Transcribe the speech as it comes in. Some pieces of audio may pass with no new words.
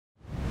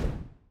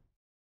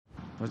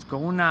pues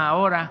con 1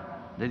 hora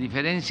de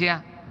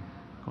diferencia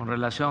con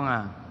relación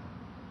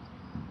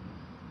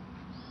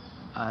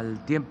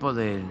al tiempo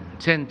del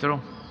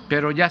centro,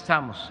 pero ya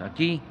estamos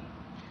aquí.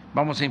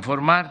 Vamos a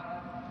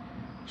informar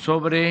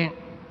sobre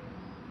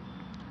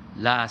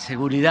la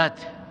seguridad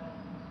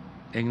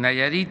en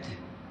Nayarit.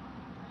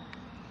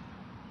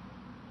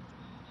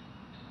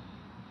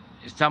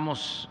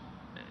 Estamos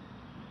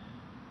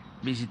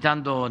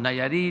visitando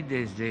Nayarit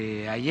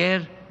desde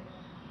ayer.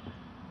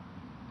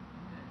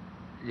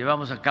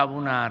 Llevamos a cabo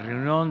una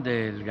reunión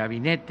del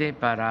gabinete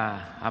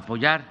para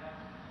apoyar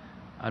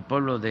al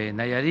pueblo de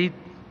Nayarit,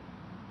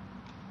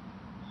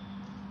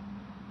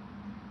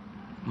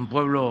 un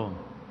pueblo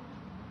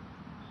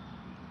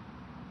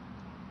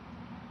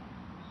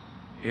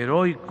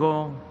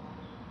heroico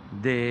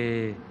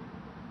de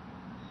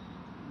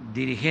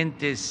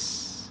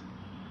dirigentes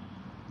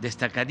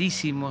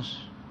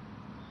destacadísimos.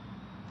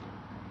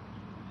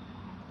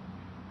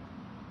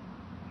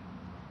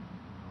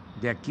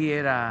 De aquí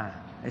era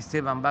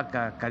Esteban,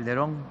 Baca,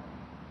 Calderón,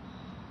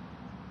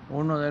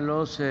 uno de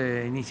los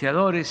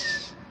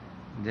iniciadores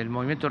del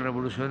movimiento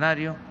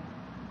revolucionario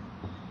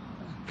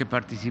que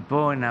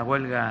participó en la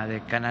huelga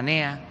de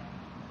Cananea,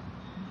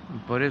 y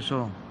por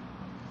eso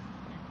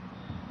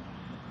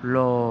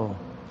lo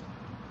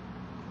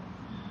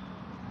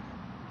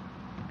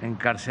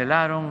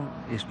encarcelaron.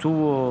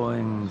 Estuvo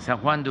en San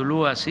Juan de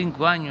Ulúa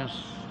 5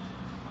 años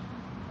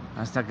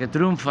hasta que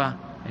triunfa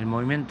el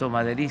movimiento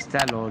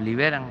maderista, lo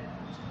liberan.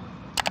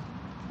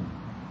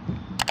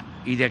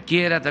 Y de aquí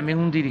era también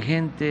un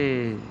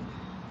dirigente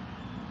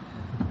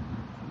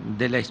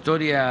de la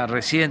historia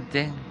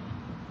reciente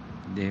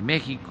de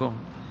México,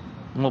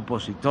 un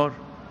opositor,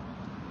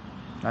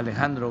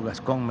 Alejandro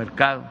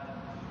Mercado.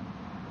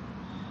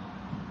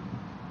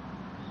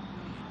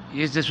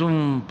 Y este es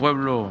un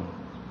pueblo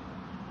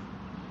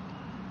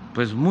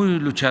pues muy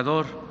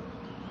luchador,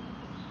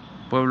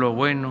 pueblo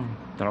bueno,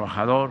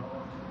 trabajador.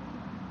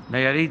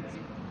 Nayarit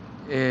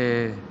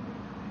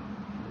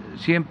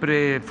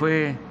siempre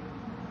fue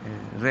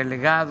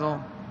relegado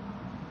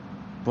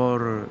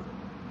por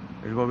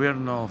el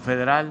gobierno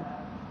federal,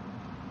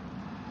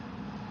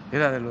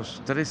 era de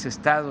los 3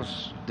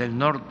 estados del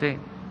norte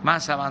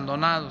más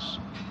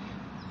abandonados: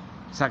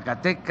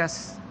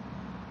 Zacatecas,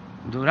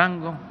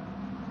 Durango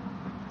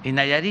y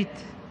Nayarit.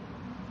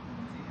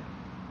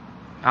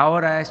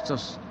 Ahora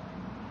estos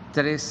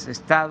 3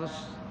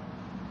 estados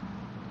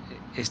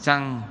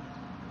están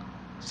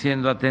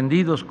siendo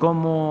atendidos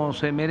como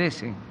se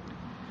merecen.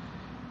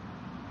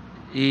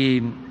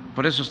 Y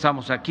por eso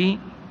estamos aquí.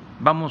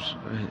 Vamos,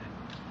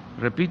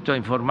 repito, a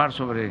informar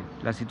sobre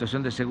la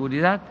situación de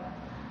seguridad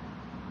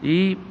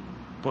y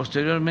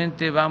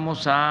posteriormente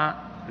vamos a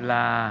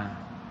la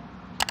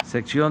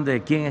sección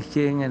de quién es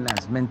quién en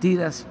las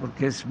mentiras,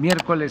 porque es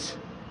miércoles,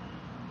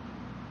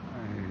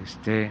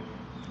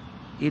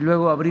 y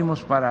luego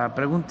abrimos para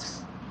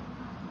preguntas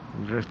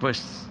y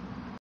respuestas.